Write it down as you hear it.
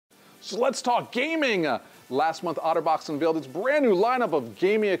So let's talk gaming. Last month, OtterBox unveiled its brand new lineup of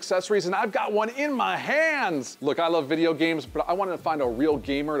gaming accessories, and I've got one in my hands. Look, I love video games, but I wanted to find a real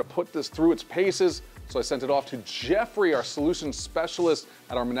gamer to put this through its paces. So I sent it off to Jeffrey, our solutions specialist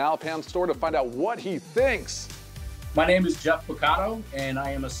at our Manalapan store, to find out what he thinks. My name is Jeff Picato, and I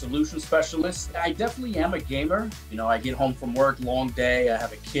am a solution specialist. I definitely am a gamer. You know, I get home from work, long day. I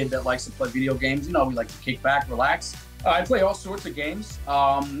have a kid that likes to play video games. You know, we like to kick back, relax. I play all sorts of games,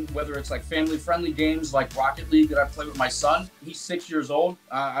 whether it's like family-friendly games like Rocket League that I play with my son. He's 6 years old.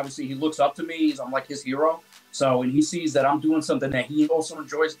 Obviously, he looks up to me. I'm like his hero. So when he sees that I'm doing something that he also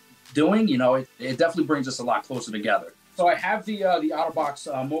enjoys doing, you know, it definitely brings us a lot closer together. So I have the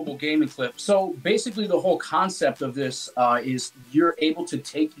OtterBox mobile gaming clip. So basically the whole concept of this is you're able to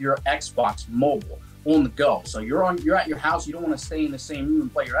take your Xbox mobile on the go. So you're at your house, you don't want to stay in the same room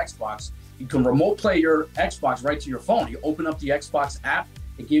and play your Xbox. You can remote play your Xbox right to your phone. You open up the Xbox app,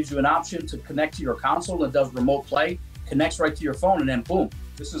 it gives you an option to connect to your console. It does remote play, connects right to your phone, and then boom.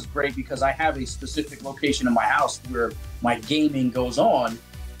 This is great because I have a specific location in my house where my gaming goes on.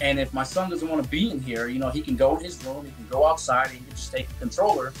 And if my son doesn't want to be in here, you know, he can go in his room, he can go outside, and he can just take a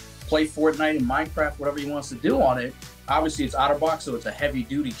controller, play Fortnite and Minecraft, whatever he wants to do on it. Obviously, it's OtterBox, so it's a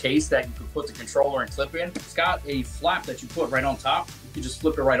heavy-duty case that you can put the controller and clip in. It's got a flap that you put right on top. You can just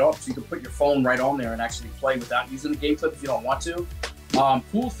flip it right off, so you can put your phone right on there and actually play without using the game clip if you don't want to.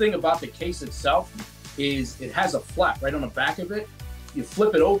 Cool thing about the case itself is it has a flap right on the back of it. You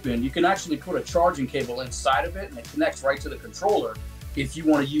flip it open, you can actually put a charging cable inside of it, and it connects right to the controller if you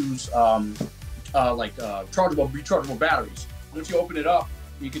want to use rechargeable batteries. Once you open it up,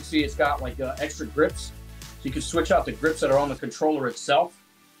 you can see it's got like extra grips. So you can switch out the grips that are on the controller itself.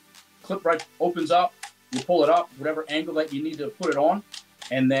 Clip right opens up, you pull it up, whatever angle that you need to put it on,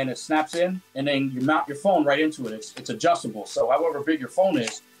 and then it snaps in, and then you mount your phone right into it. It's adjustable. So however big your phone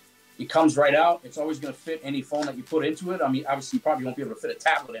is, it comes right out. It's always going to fit any phone that you put into it. I mean, obviously you probably won't be able to fit a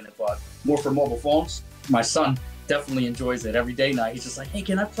tablet in it, but more for mobile phones. My son definitely enjoys it every day now. He's just like, hey,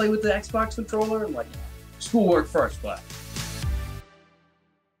 can I play with the Xbox controller? I'm like, schoolwork first, but